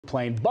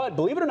plane. But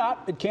believe it or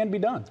not, it can be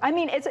done. I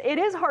mean, it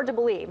is hard to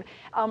believe.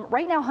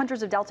 Right now,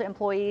 hundreds of Delta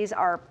employees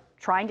are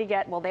trying to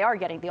get, well, they are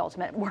getting the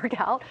ultimate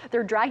workout.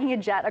 They're dragging a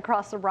jet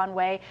across the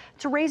runway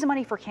to raise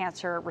money for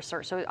cancer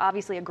research. So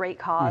obviously a great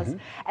cause.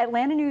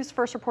 Atlanta News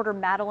First reporter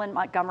Madeline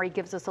Montgomery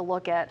gives us a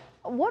look at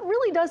what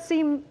really does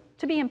seem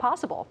to be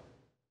impossible.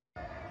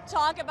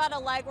 Talk about a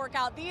leg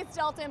workout. These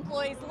Delta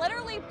employees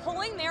literally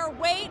pulling their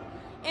weight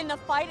in the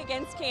fight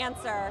against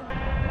cancer.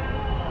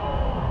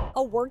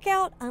 A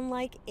workout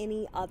unlike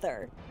any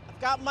other. I've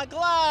got my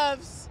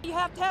gloves. You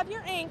have to have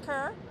your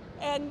anchor.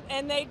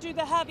 And they do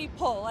the heavy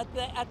pull at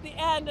the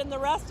end, and the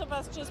rest of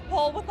us just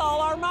pull with all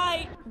our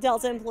might.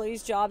 Delta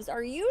employees' jobs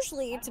are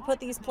usually to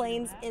put these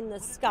planes in the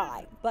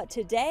sky, but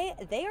today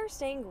they are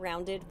staying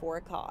grounded for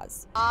a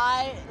cause.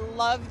 I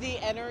love the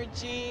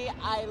energy.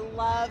 I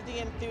love the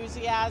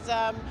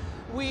enthusiasm.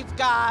 We've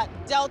got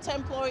Delta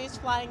employees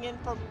flying in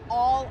from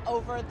all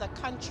over the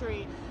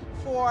country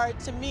for,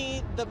 to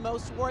me, the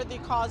most worthy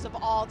cause of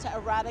all, to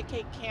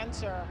eradicate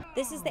cancer.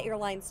 This is the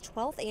airline's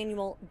 12th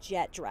annual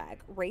Jet Drag,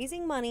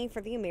 raising money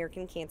for the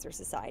American Cancer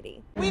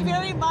Society. We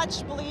very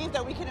much believe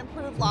that we can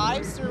improve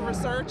lives through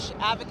research,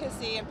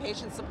 advocacy, and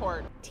patient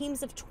support.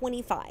 Teams of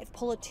 25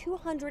 pull a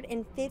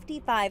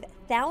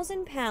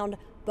 255,000-pound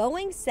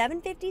Boeing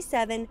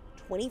 757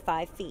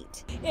 25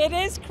 feet. It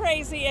is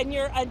crazy, and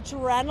your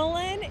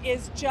adrenaline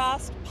is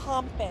just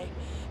pumping.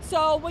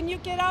 So when you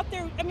get out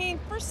there, I mean,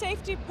 for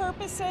safety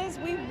purposes,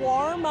 we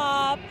warm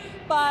up,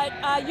 but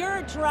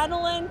your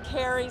adrenaline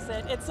carries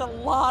it. It's a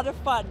lot of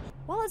fun.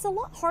 While it's a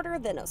lot harder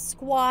than a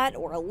squat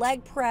or a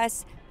leg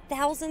press,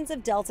 thousands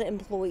of Delta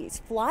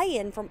employees fly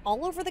in from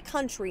all over the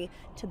country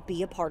to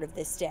be a part of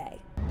this day.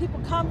 People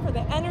come for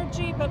the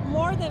energy, but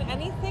more than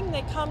anything,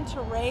 they come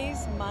to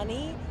raise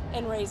money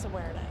and raise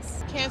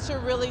awareness. Cancer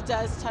really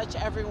does touch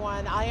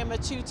everyone. I am a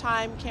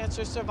two-time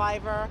cancer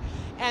survivor,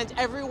 and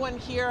everyone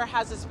here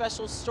has a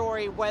special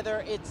story,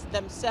 whether it's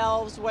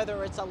themselves,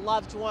 whether it's a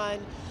loved one,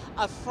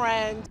 a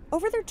friend.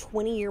 Over their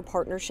 20-year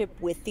partnership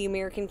with the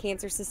American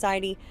Cancer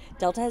Society,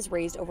 Delta has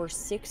raised over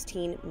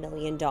 $16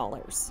 million.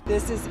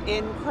 This is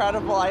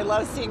incredible. I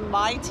love seeing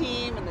my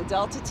team and the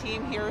Delta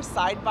team here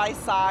side by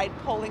side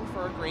pulling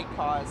for a great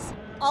cause.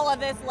 All of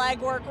this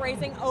legwork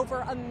raising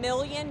over $1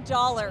 million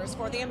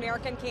for the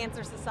American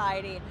Cancer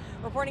Society.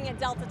 Reporting at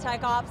Delta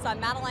Tech Ops, I'm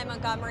Madeline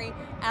Montgomery,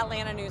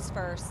 Atlanta News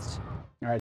First.